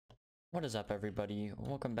What is up, everybody?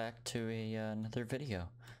 Welcome back to another video.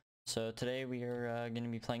 So today we are going to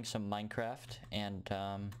be playing some Minecraft, and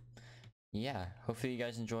yeah, hopefully you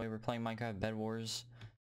guys enjoy. We're playing Minecraft BedWars.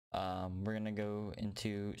 We're going to go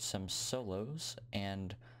into some solos,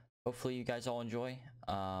 and hopefully you guys all enjoy.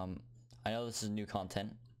 I know this is new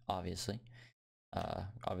content, obviously.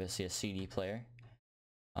 Obviously a CD player.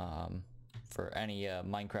 For any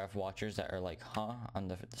Minecraft watchers that are like, huh,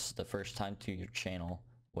 this is the first time to your channel.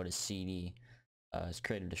 What is CD? It's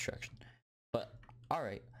creative destruction. But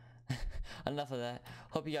alright, enough of that.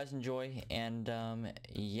 Hope you guys enjoy, and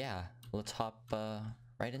yeah, let's hop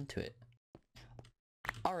right into it.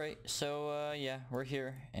 Alright, so yeah, we're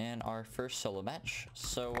here in our first solo match.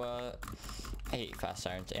 So I hate fast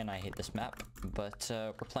irons and I hate this map, but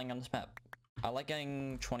we're playing on this map. I like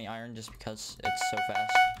getting 20 iron just because it's so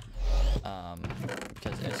fast.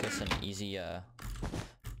 Because it's just an easy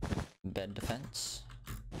bed defense.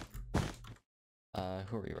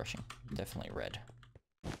 Who are we rushing? Definitely red.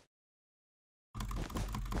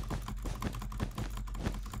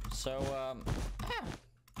 So,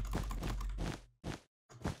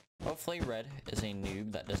 hopefully red is a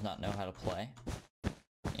noob that does not know how to play.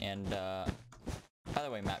 And, by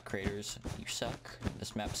the way, map creators, you suck.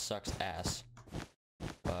 This map sucks ass.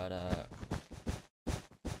 But,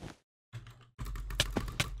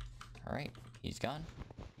 alright, he's gone.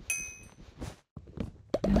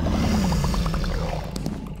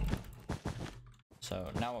 So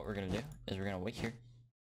now what we're gonna do is we're gonna wait here.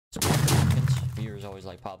 Some pumpkins. Viewers always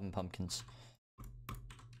like popping pumpkins.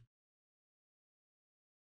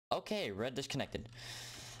 Okay, red disconnected.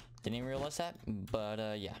 Didn't even realize that,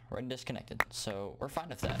 but yeah, red disconnected. So we're fine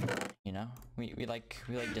with that. You know, we like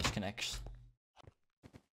disconnects.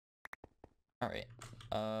 All right.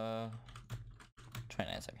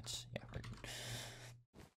 29 seconds. Yeah, we're good.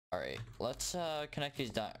 All right, let's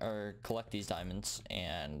collect these diamonds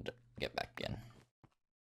and get back in.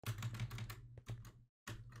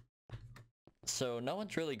 So no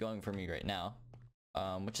one's really going for me right now,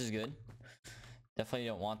 which is good. Definitely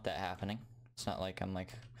don't want that happening. It's not like I'm like,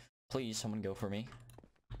 please someone go for me.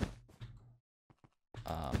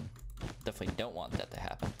 Definitely don't want that to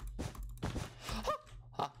happen.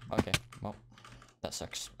 Okay, well, that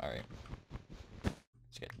sucks. Alright.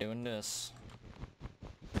 Let's get doing this.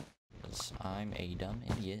 Because I'm a dumb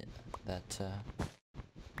idiot that,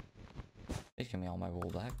 please give me all my wool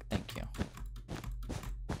back. Thank you.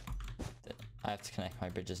 I have to connect my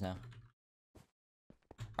bridges now.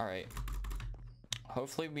 Alright.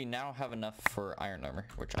 Hopefully we now have enough for iron armor,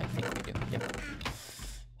 which I think we do. Yep.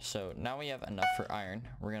 So now we have enough for iron.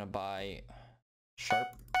 We're gonna buy sharp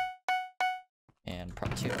and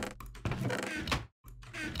prop 2.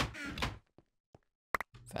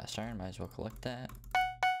 Fast iron, might as well collect that.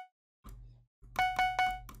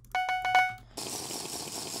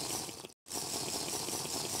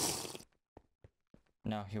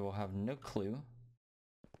 Now he will have no clue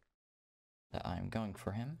that I'm going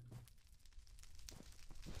for him.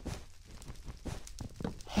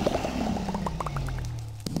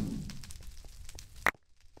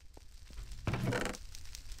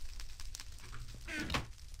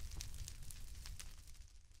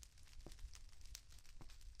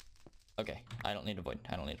 Okay, I don't need a void.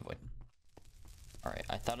 I don't need a void. Alright,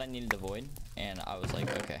 I thought I needed a void, and I was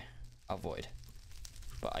like, okay, I'll void.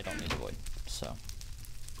 But I don't need a void, so.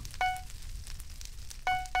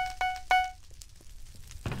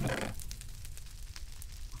 Okay.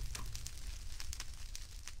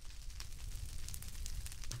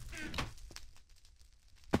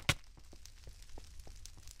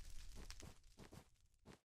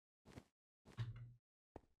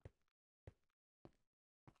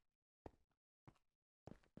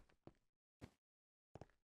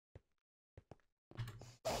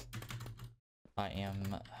 I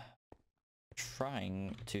am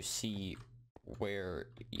trying to see where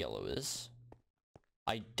yellow is.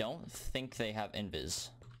 I don't think they have invis.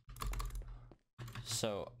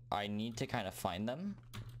 So I need to kind of find them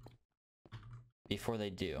before they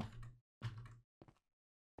do.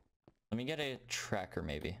 Let me get a tracker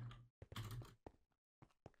maybe.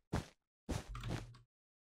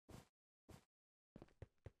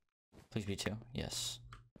 Please be 2. Yes.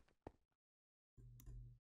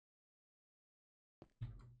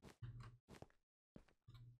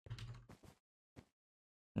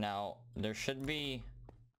 Now, there should be...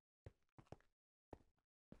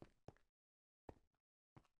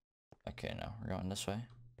 Okay, no, we're going this way.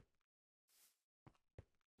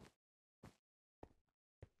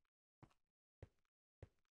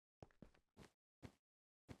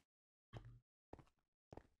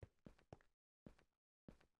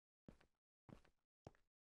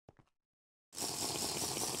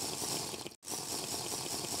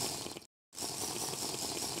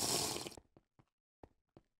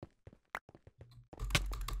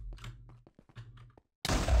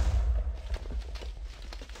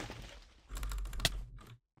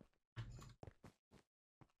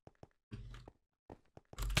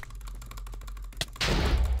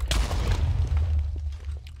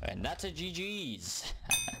 And that's a GG's.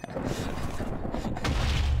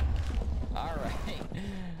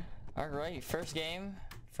 Alright, first game.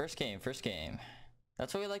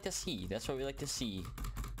 That's what we like to see.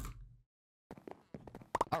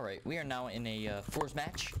 Alright, we are now in a fours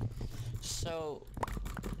match. So,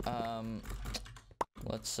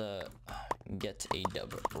 let's get a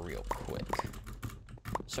dub real quick.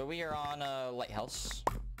 So we are on a lighthouse.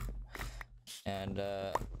 And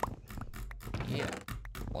yeah,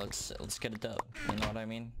 let's get a dub. You know what I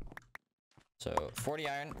mean? So 40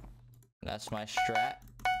 iron, that's my strat.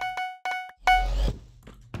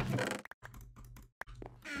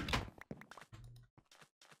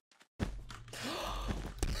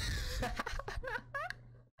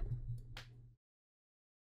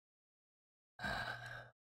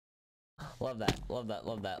 Love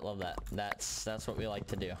that. That's what we like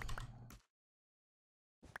to do.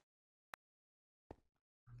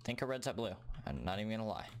 Think of reds at blue. I'm not even gonna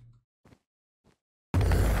lie.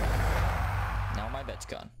 Now my bed's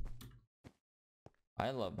gone. I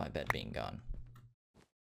love my bed being gone.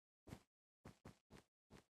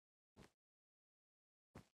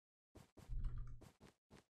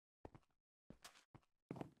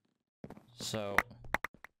 So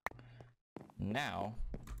now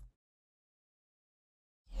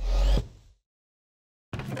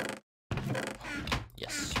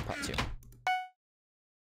yes, part 2.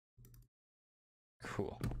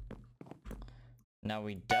 Cool. Now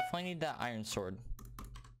we definitely need that iron sword.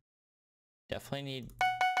 Definitely need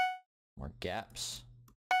more gaps,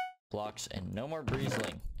 blocks, and no more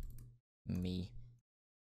breezling. Me.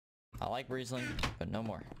 I like breezling, but no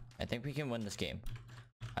more. I think we can win this game.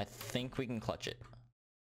 I think we can clutch it.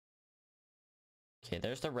 Okay,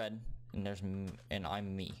 there's the red, and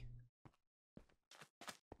I'm me.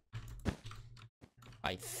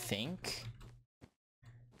 I think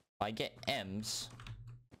if I get M's,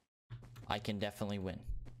 I can definitely win.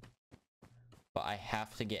 But I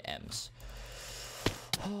have to get M's.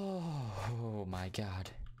 Oh my god.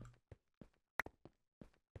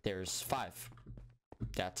 There's 5.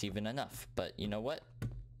 That's even enough. But you know what?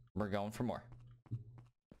 We're going for more.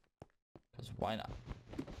 Because why not?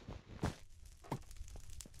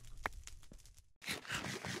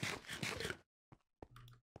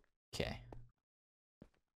 Okay.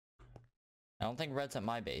 I don't think red's at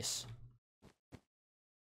my base.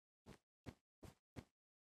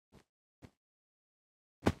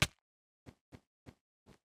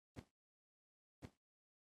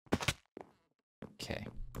 Okay.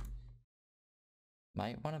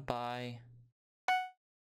 Might want to buy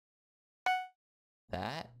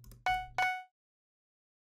that.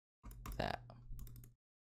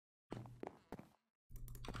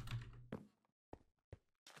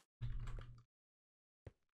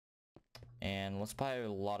 And let's buy a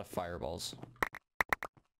lot of fireballs.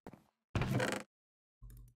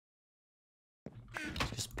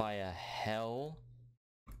 Just buy a hell.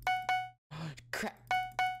 Crap.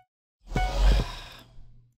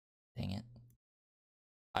 Dang it.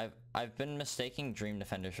 I've been mistaking Dream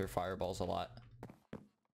Defenders for fireballs a lot.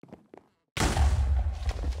 Crap.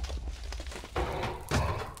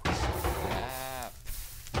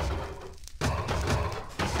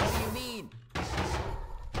 What do you mean?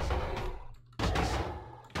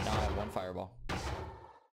 Now I have 1 fireball.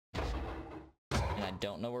 And I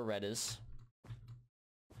don't know where red is.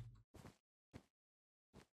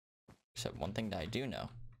 Except one thing that I do know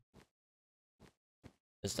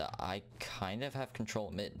is that I kind of have control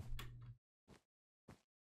of mid.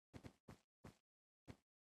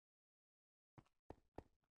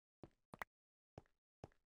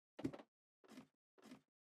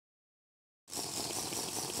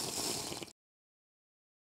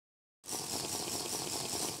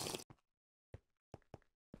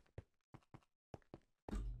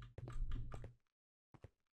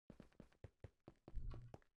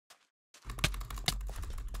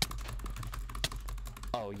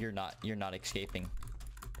 Oh, you're not escaping.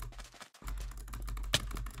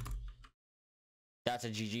 That's a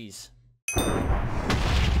GG's.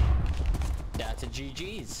 That's a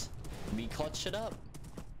GG's. We clutched it up.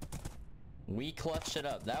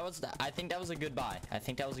 That was I think that was a good buy.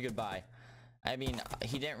 I mean,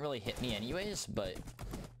 he didn't really hit me anyways, but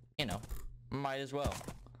you know, might as well.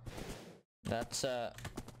 That's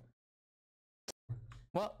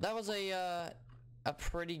well, that was a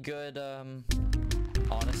pretty good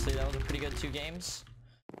honestly, that was a pretty good 2 games.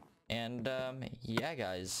 And yeah,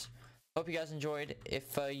 guys, hope you guys enjoyed.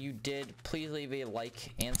 If you did, please leave a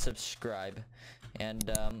like and subscribe.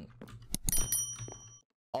 And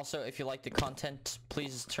also, if you like the content,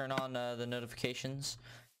 please turn on the notifications.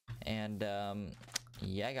 And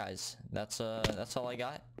yeah, guys, that's all I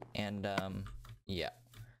got. And yeah,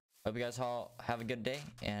 hope you guys all have a good day.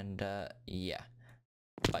 And yeah,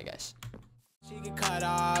 bye, guys. She get cut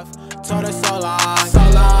off, told her so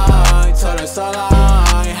long, told her so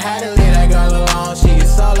long. Had to leave that girl alone, she get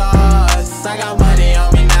so lost. I got money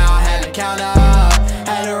on me now, had to count up.